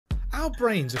Our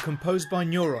brains are composed by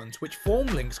neurons which form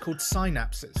links called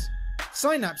synapses.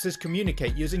 Synapses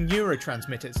communicate using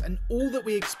neurotransmitters, and all that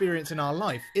we experience in our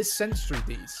life is sensed through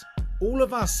these. All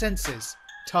of our senses,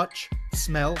 touch,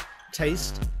 smell,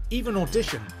 taste, even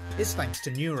audition, is thanks to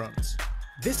neurons.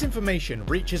 This information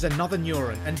reaches another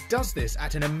neuron and does this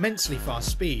at an immensely fast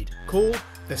speed, called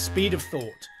the speed of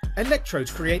thought. Electrodes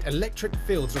create electric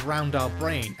fields around our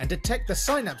brain and detect the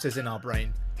synapses in our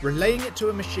brain, relaying it to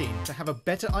a machine to have a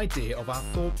better idea of our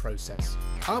thought process.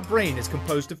 Our brain is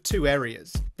composed of two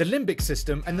areas, the limbic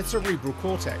system and the cerebral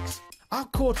cortex. Our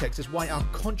cortex is why our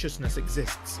consciousness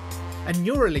exists, and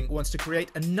Neuralink wants to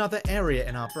create another area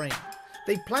in our brain.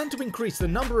 They plan to increase the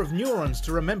number of neurons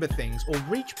to remember things or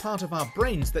reach part of our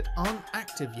brains that aren't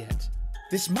active yet.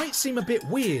 This might seem a bit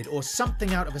weird or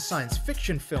something out of a science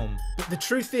fiction film, but the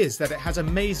truth is that it has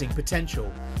amazing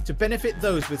potential to benefit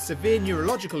those with severe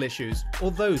neurological issues or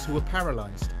those who are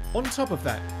paralysed. On top of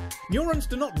that, neurons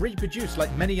do not reproduce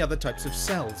like many other types of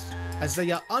cells, as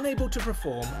they are unable to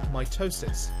perform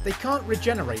mitosis. They can't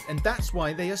regenerate, and that's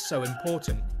why they are so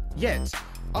important. Yet,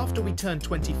 after we turn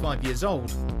 25 years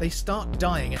old, they start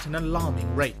dying at an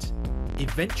alarming rate,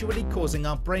 eventually causing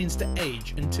our brains to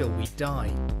age until we die.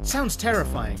 Sounds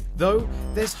terrifying, though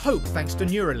there's hope thanks to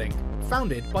Neuralink,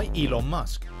 founded by Elon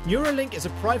Musk. Neuralink is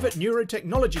a private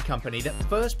neurotechnology company that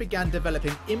first began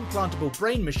developing implantable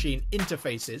brain-machine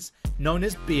interfaces known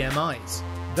as BMIs.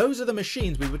 Those are the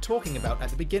machines we were talking about at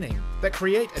the beginning, that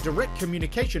create a direct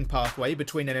communication pathway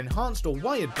between an enhanced or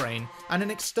wired brain and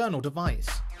an external device.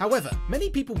 However, many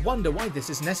people wonder why this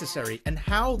is necessary and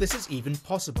how this is even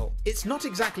possible. It's not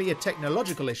exactly a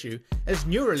technological issue, as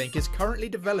Neuralink is currently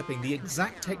developing the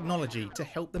exact technology to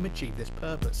help them achieve this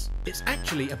purpose. It's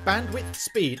actually a bandwidth,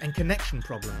 speed and connection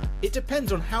problem. It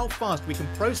depends on how fast we can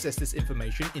process this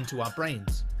information into our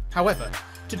brains. However,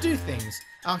 to do things,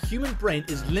 our human brain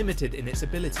is limited in its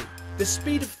ability. The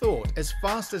speed of thought, as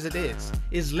fast as it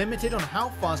is limited on how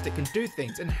fast it can do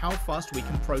things and how fast we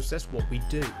can process what we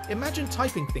do. Imagine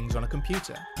typing things on a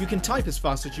computer. You can type as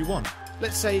fast as you want,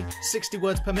 let's say 60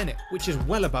 words per minute, which is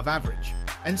well above average.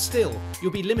 And still,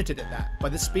 you'll be limited at that by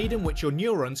the speed in which your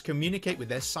neurons communicate with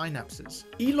their synapses.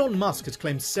 Elon Musk has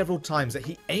claimed several times that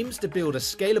he aims to build a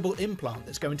scalable implant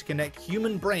that's going to connect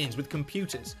human brains with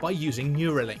computers by using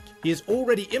Neuralink. He has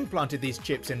already implanted these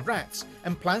chips in rats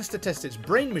and plans to test its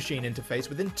brain-machine interface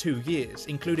within 2 years,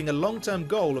 including a long-term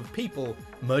goal of people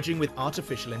merging with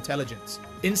artificial intelligence.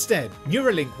 Instead,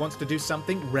 Neuralink wants to do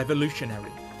something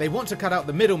revolutionary. They want to cut out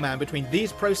the middleman between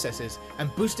these processes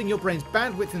and boosting your brain's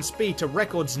bandwidth and speed to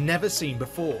records never seen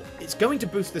before. It's going to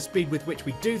boost the speed with which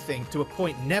we do things to a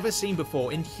point never seen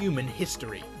before in human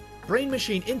history.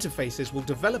 Brain-machine interfaces will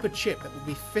develop a chip that will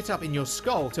be fit up in your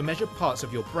skull to measure parts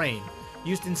of your brain,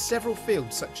 used in several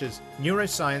fields such as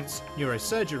neuroscience,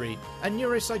 neurosurgery, and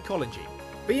neuropsychology.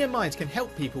 BMIs can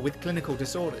help people with clinical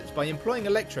disorders by employing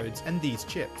electrodes and these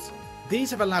chips. These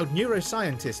have allowed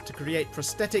neuroscientists to create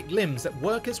prosthetic limbs that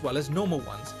work as well as normal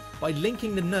ones by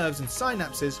linking the nerves and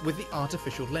synapses with the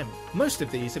artificial limb. Most of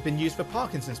these have been used for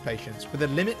Parkinson's patients with a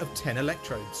limit of 10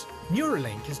 electrodes.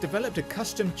 Neuralink has developed a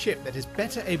custom chip that is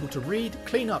better able to read,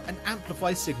 clean up and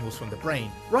amplify signals from the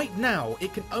brain. Right now,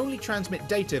 it can only transmit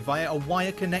data via a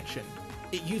wire connection.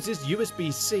 It uses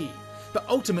USB-C. But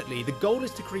ultimately, the goal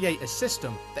is to create a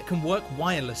system that can work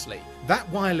wirelessly. That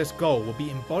wireless goal will be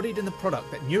embodied in the product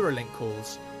that Neuralink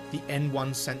calls the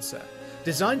N1 sensor,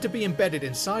 designed to be embedded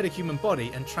inside a human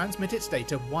body and transmit its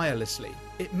data wirelessly.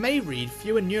 It may read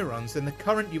fewer neurons than the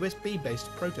current USB-based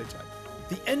prototype.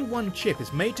 The N1 chip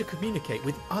is made to communicate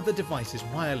with other devices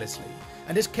wirelessly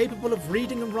and is capable of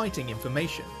reading and writing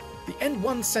information. The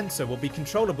N1 sensor will be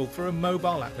controllable through a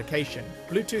mobile application,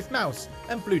 Bluetooth mouse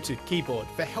and Bluetooth keyboard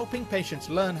for helping patients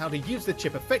learn how to use the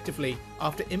chip effectively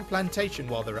after implantation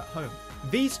while they're at home.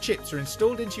 These chips are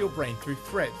installed into your brain through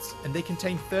threads, and they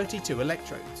contain 32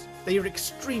 electrodes. They are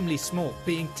extremely small,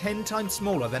 being 10 times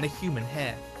smaller than a human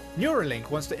hair.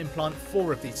 Neuralink wants to implant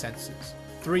 4 of these sensors,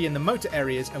 3 in the motor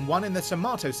areas and 1 in the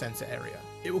somatosensor area.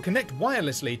 It will connect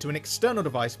wirelessly to an external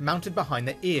device mounted behind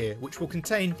the ear, which will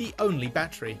contain the only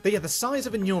battery. They are the size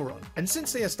of a neuron, and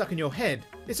since they are stuck in your head,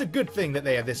 it's a good thing that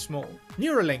they are this small.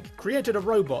 Neuralink created a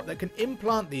robot that can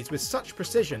implant these with such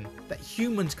precision that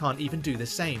humans can't even do the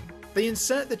same. They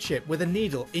insert the chip with a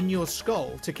needle in your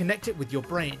skull to connect it with your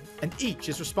brain, and each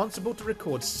is responsible to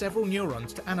record several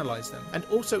neurons to analyze them, and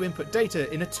also input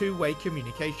data in a two-way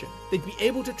communication. They'd be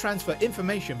able to transfer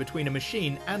information between a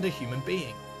machine and a human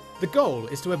being. The goal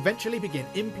is to eventually begin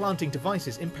implanting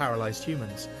devices in paralyzed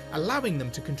humans, allowing them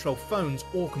to control phones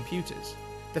or computers.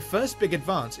 The first big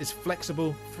advance is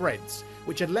flexible threads,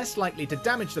 which are less likely to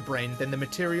damage the brain than the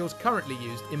materials currently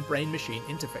used in brain-machine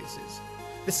interfaces.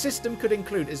 The system could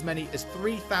include as many as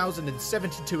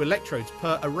 3,072 electrodes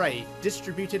per array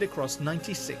distributed across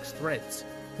 96 threads.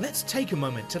 Let's take a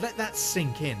moment to let that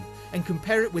sink in and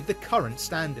compare it with the current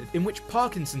standard, in which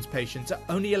Parkinson's patients are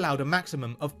only allowed a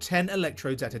maximum of 10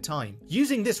 electrodes at a time.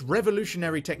 Using this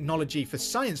revolutionary technology for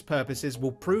science purposes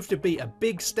will prove to be a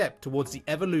big step towards the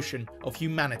evolution of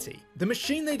humanity. The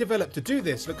machine they developed to do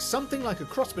this looks something like a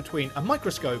cross between a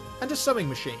microscope and a sewing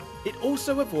machine. It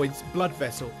also avoids blood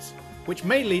vessels, which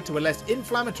may lead to a less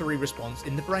inflammatory response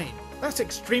in the brain. That's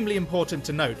extremely important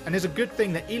to note, and is a good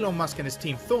thing that Elon Musk and his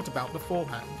team thought about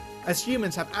beforehand, as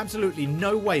humans have absolutely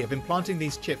no way of implanting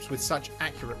these chips with such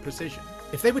accurate precision.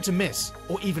 If they were to miss,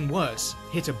 or even worse,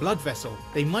 hit a blood vessel,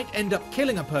 they might end up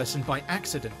killing a person by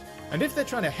accident. And if they're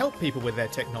trying to help people with their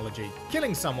technology,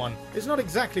 killing someone is not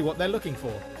exactly what they're looking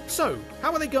for. So,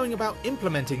 how are they going about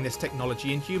implementing this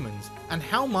technology in humans, and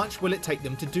how much will it take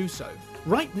them to do so?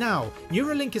 Right now,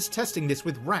 Neuralink is testing this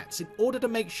with rats in order to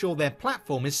make sure their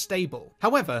platform is stable.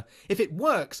 However, if it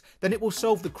works, then it will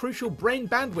solve the crucial brain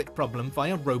bandwidth problem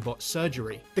via robot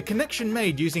surgery. The connection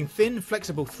made using thin,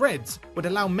 flexible threads would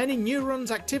allow many neurons'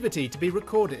 activity to be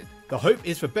recorded. The hope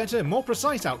is for better, more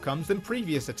precise outcomes than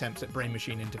previous attempts at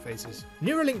brain-machine interfaces.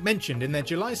 Neuralink mentioned in their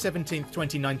July 17,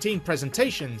 2019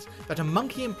 presentations that a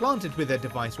monkey implanted with their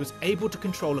device was able to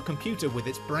control a computer with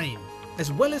its brain. As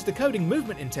well as decoding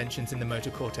movement intentions in the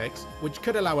motor cortex, which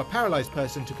could allow a paralyzed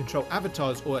person to control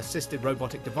avatars or assisted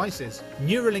robotic devices,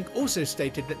 Neuralink also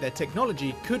stated that their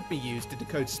technology could be used to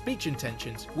decode speech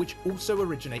intentions, which also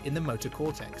originate in the motor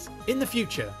cortex. In the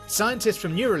future, scientists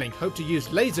from Neuralink hope to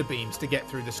use laser beams to get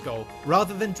through the skull,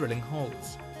 rather than drilling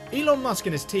holes. Elon Musk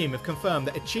and his team have confirmed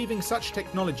that achieving such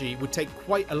technology would take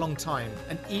quite a long time,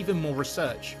 and even more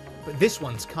research, but this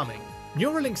one's coming.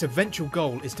 Neuralink's eventual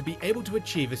goal is to be able to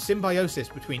achieve a symbiosis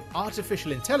between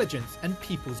artificial intelligence and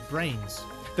people's brains.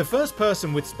 The first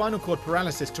person with spinal cord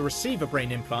paralysis to receive a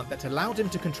brain implant that allowed him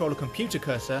to control a computer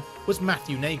cursor was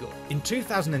Matthew Nagel. In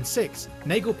 2006,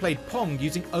 Nagel played Pong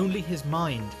using only his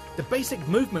mind. The basic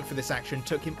movement for this action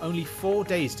took him only 4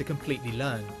 days to completely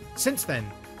learn. Since then,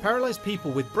 paralyzed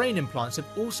people with brain implants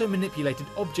have also manipulated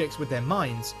objects with their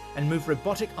minds and moved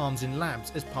robotic arms in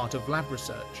labs as part of lab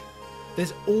research.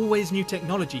 There's always new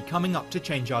technology coming up to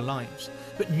change our lives,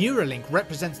 but Neuralink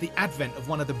represents the advent of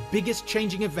one of the biggest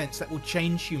changing events that will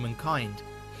change humankind.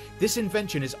 This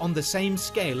invention is on the same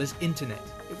scale as internet.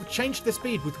 It will change the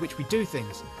speed with which we do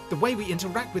things, the way we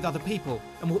interact with other people,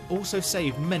 and will also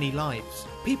save many lives.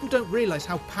 People don't realize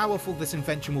how powerful this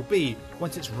invention will be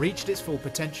once it's reached its full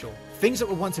potential. Things that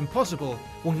were once impossible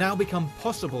will now become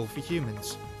possible for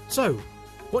humans. So,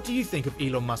 what do you think of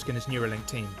Elon Musk and his Neuralink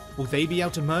team? Will they be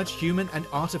able to merge human and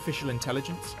artificial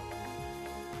intelligence?